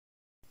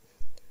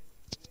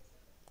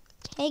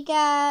Hey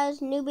guys,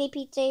 Newbie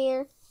Pizza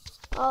here.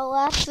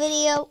 Last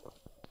video,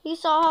 you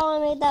saw how I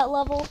made that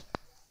level.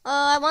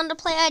 I wanted to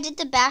play, I did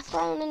the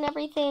background and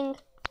everything.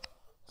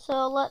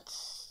 So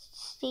let's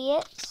see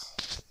it.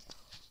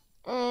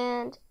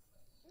 And,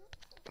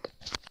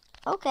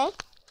 okay.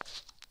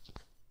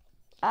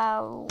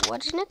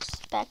 Wasn't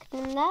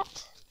expecting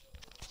that.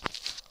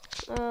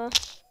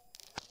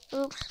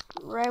 Oops,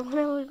 right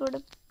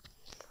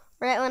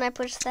when I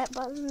pushed that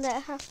button,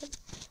 that happened.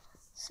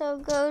 So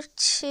go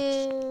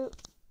to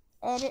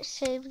edit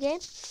save game,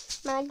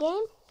 my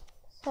game.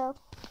 So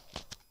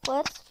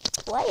let's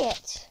play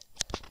it.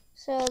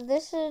 So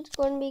this is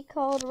going to be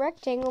called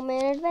Rectangle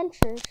Man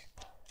Adventures.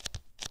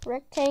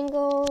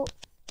 Rectangle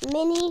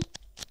mini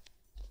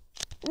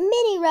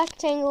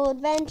rectangle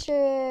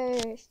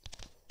adventures.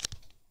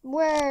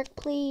 Work,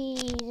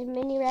 please.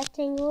 Mini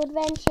rectangle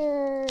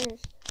adventures.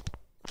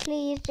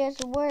 Please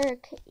just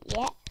work.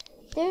 Yeah.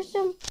 There's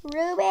some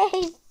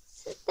rubies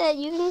that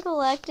you can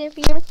collect if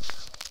you're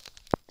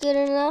good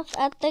enough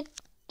at the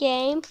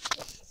game.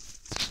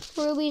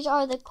 Rubies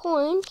are the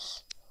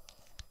coins.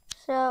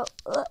 So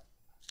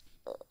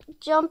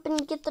jump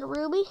and get the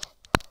ruby.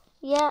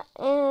 Yeah,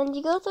 and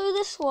you go through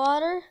this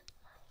water,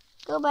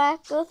 go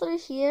back, go through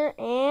here,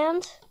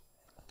 and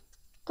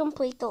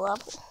complete the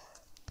level.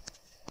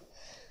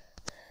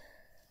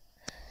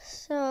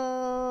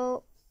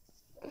 So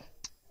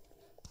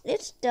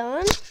it's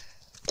done.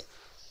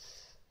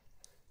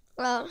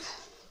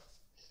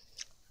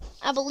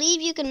 I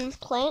believe you can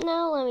play it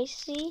now. Let me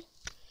see.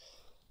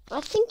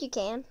 I think you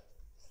can.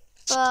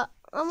 But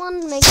I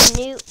want to make a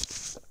new.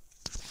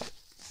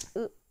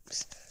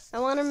 Oops. I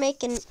wanted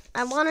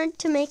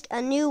to make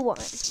a new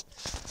one.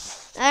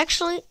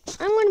 Actually,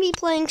 I'm going to be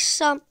playing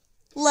some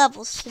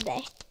levels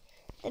today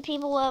that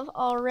people have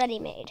already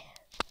made.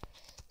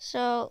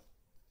 So,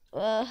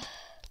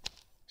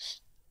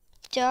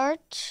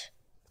 start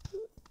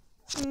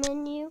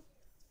menu.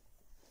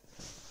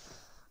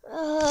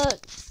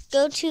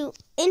 Go to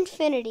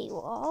Infinity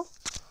Wall,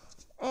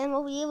 and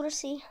we'll be able to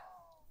see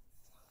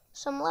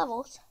some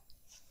levels,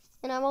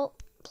 and I will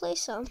play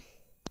some.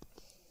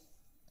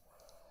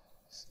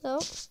 So,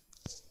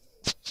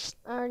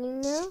 I already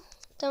know.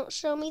 Don't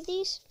show me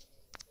these.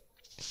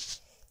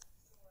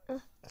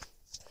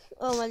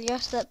 Oh my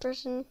gosh, that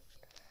person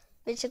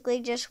basically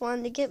just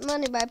wanted to get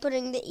money by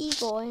putting the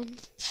eagle in.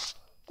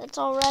 That's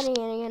already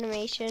an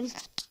animation.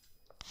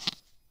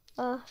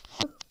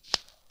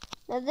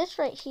 Now this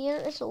right here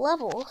is a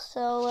level,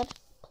 so let's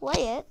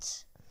play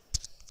it.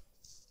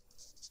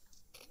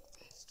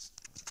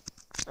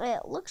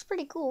 It looks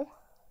pretty cool.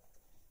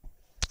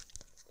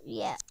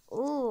 Yeah.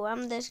 Ooh,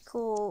 I'm this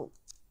cool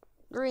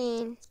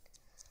green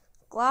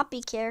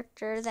gloppy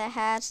character that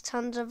has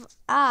tons of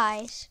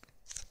eyes.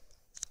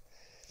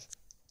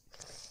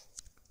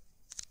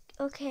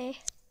 Okay.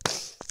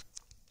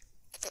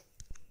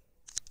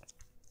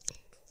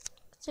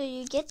 So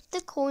you get the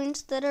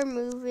coins that are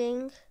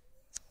moving.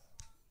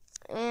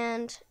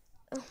 And,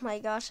 oh my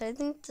gosh, I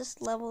think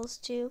this level is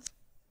too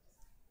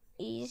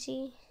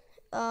easy.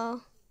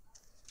 Oh,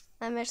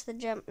 I missed the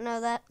jump.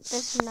 No,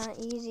 this is not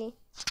easy.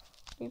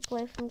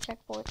 Replay from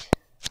checkpoint.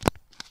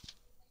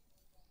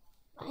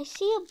 I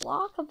see a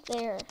block up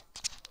there,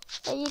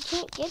 but you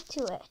can't get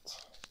to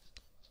it.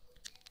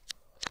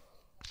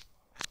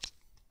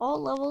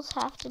 All levels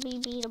have to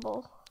be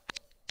beatable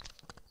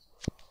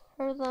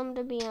for them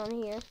to be on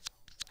here.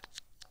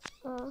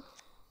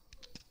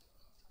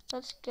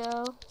 Let's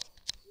go.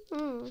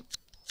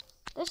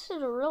 This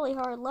is a really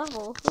hard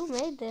level. Who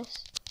made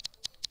this?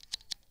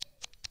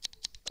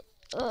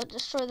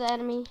 Destroy the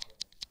enemy.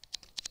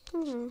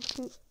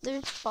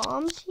 There's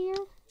bombs here.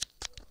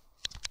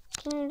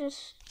 Can you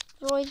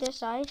destroy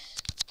this ice?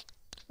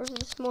 Or is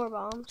this more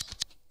bombs?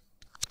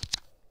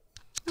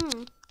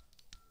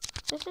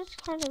 This is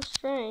kind of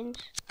strange.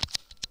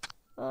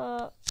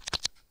 No,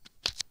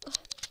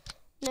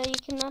 you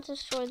cannot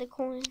destroy the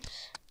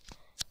coins.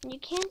 You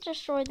can't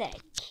destroy that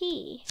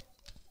key.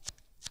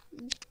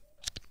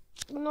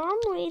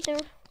 Normally,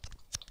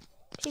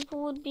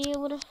 people would be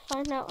able to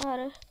find out how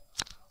to.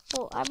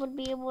 Well, I would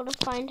be able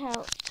to find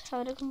out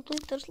how to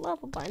complete this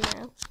level by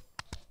now.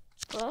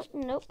 But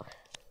nope.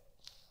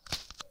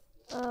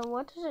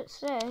 What does it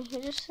say?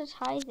 It just says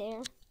hi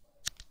there.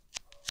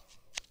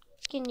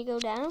 Can you go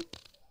down?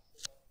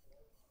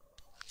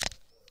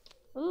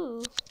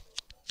 Ooh.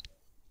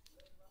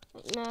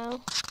 No.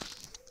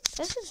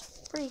 This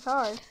is pretty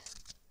hard.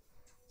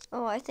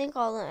 Oh, I think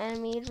all the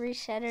enemies were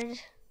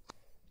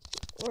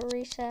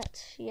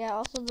reset. Yeah,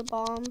 also the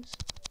bombs.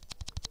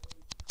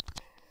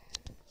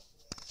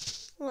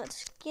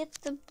 Let's get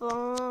the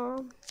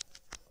bomb.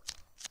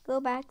 Go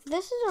back.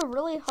 This is a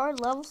really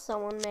hard level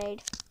someone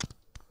made.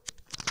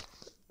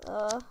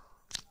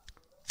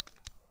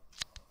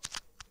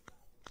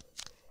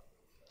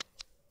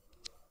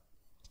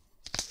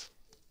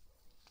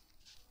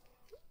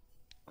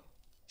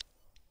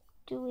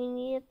 Do we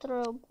need to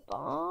throw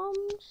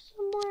bombs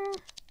somewhere?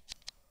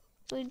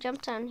 Do we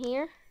jump down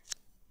here?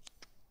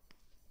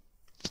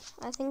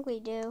 I think we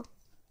do.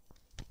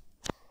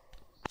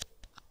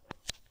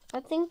 I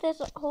think this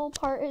whole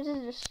part is a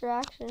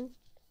distraction.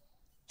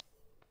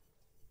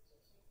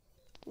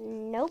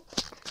 Nope,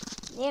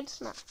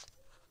 it's not.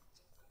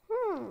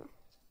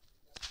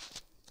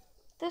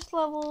 This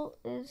level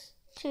is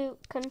too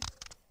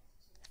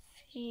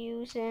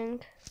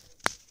confusing.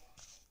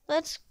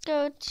 Let's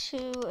go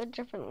to a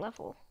different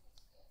level.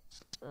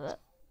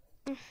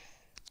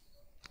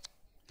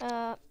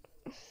 Back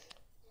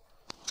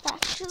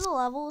to the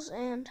levels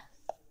and...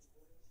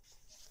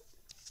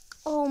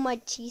 Oh, my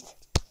teeth.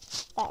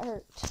 That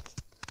hurt.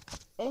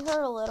 It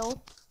hurt a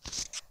little.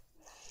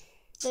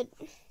 The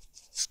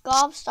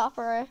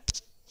gobstopper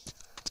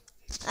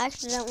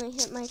accidentally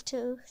hit my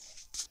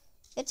tooth.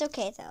 It's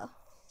okay though.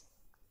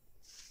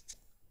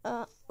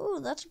 Ooh,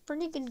 that's a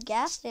pretty good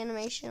gas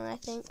animation, I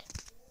think.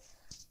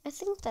 I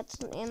think that's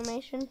an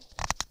animation.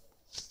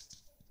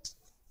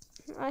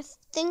 I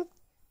think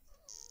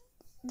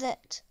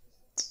that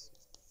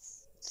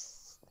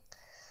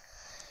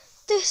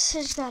this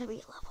has got to be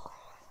a level.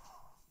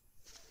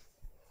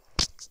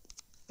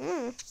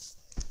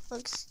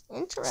 Looks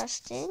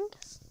interesting.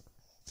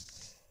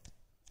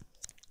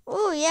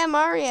 Oh yeah,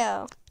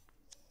 Mario.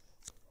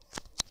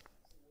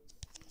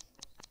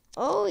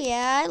 Oh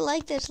yeah, I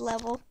like this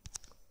level.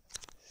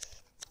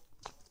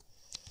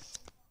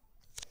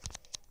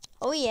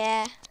 Oh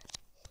yeah.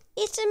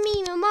 It's a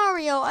me,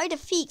 Mario. I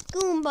defeat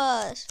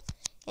Goombas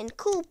and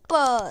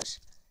Koopas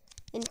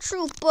and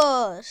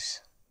Troopas.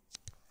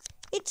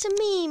 It's a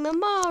me,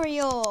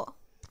 Mario.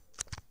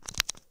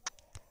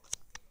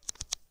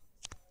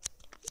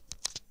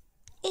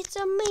 It's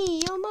a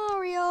me,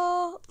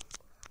 Mario.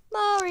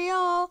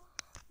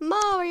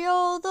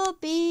 Mario the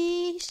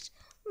Beast.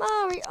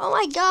 Mario. Oh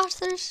my gosh,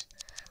 there's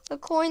a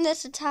coin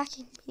that's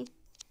attacking me.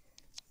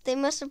 They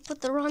must have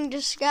put the wrong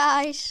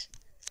disguise.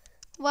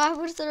 Why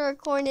was there a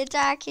coin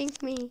attacking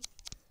me?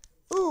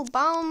 Ooh,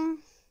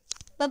 bombs.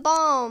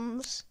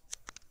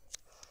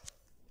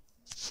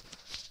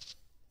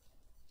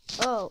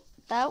 Oh,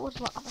 that was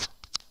lava.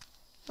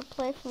 A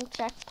play from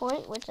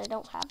checkpoint, which I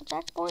don't have a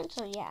checkpoint,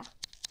 so yeah.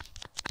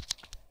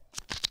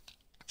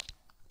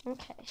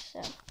 Okay,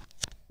 so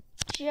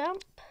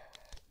jump.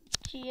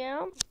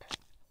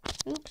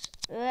 Oops,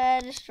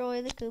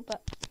 destroy the Koopa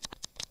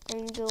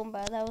and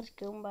Goomba. That was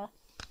Goomba.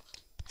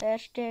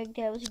 Hashtag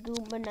that was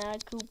Goomba,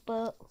 not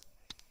Koopa.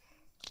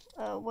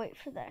 Wait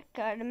for that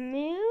guy to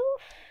move.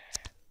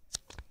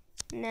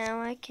 Now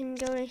I can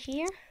go to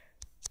here.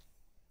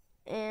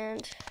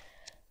 And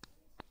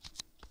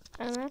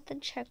I'm at the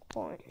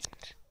checkpoint.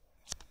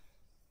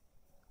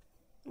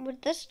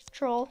 With this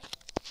troll.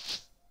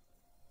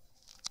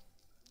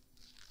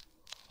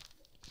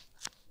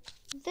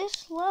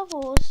 This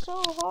level is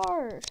so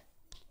hard.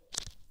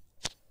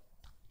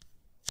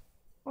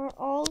 Are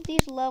all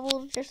these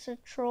levels just a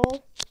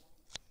troll?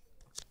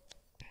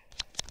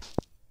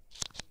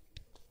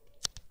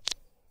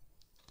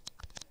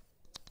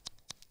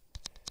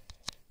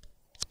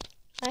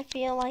 I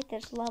feel like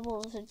this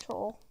level is a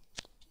troll.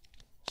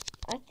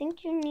 I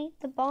think you need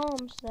the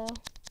bombs though.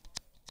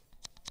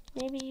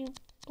 Maybe you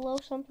blow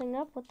something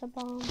up with the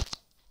bombs.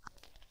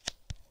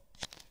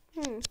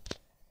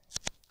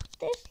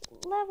 This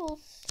level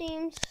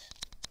seems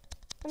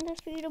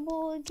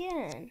undefeatable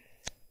again.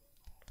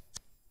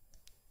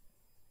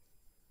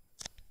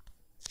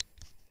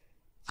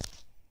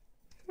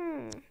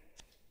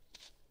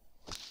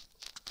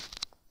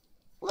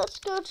 Let's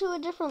go to a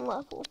different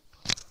level.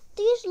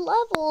 These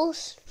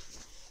levels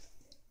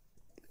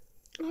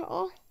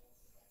are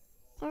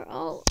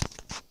all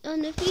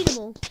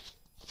undefeatable.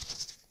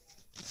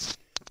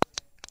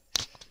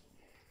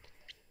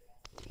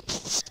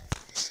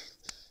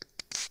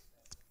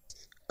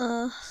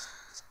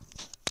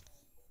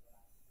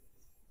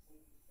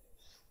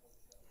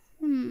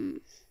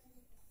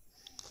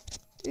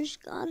 There's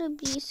gotta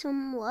be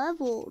some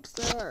levels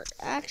that are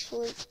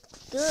actually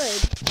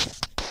good.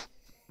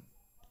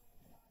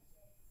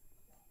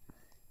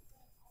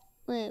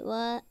 Wait,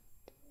 what?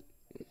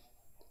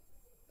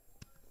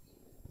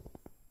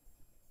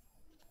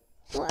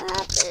 What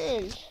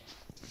happened?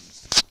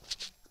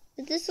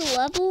 Is this a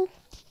level?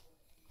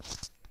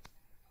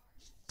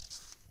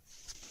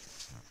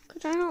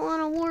 Because I don't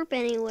want to warp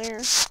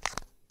anywhere.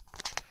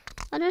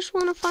 I just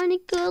want to find a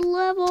good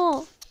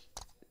level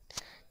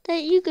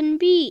that you can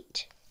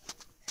beat.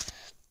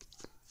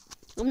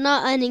 I'm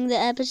not ending the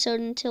episode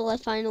until I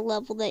find a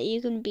level that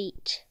you can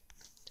beat.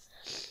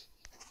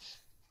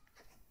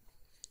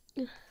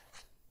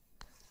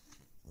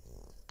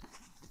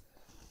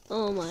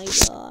 Oh my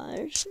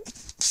gosh.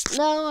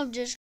 No, I'm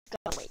just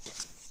gonna wait.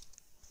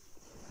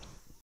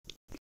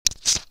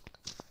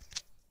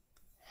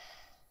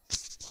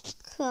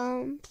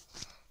 Come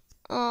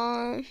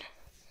on.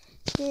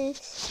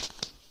 This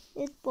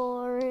is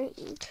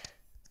boring.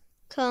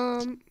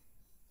 Come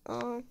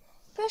on.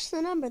 Press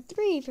the number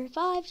 3 for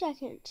 5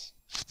 seconds.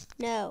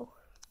 No.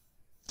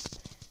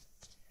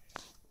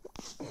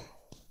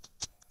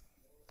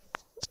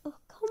 Oh,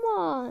 come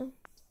on.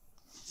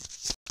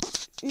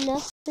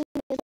 Nothing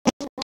is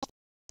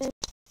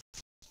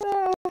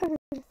happening.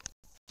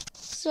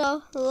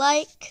 So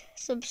like,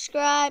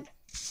 subscribe,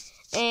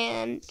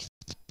 and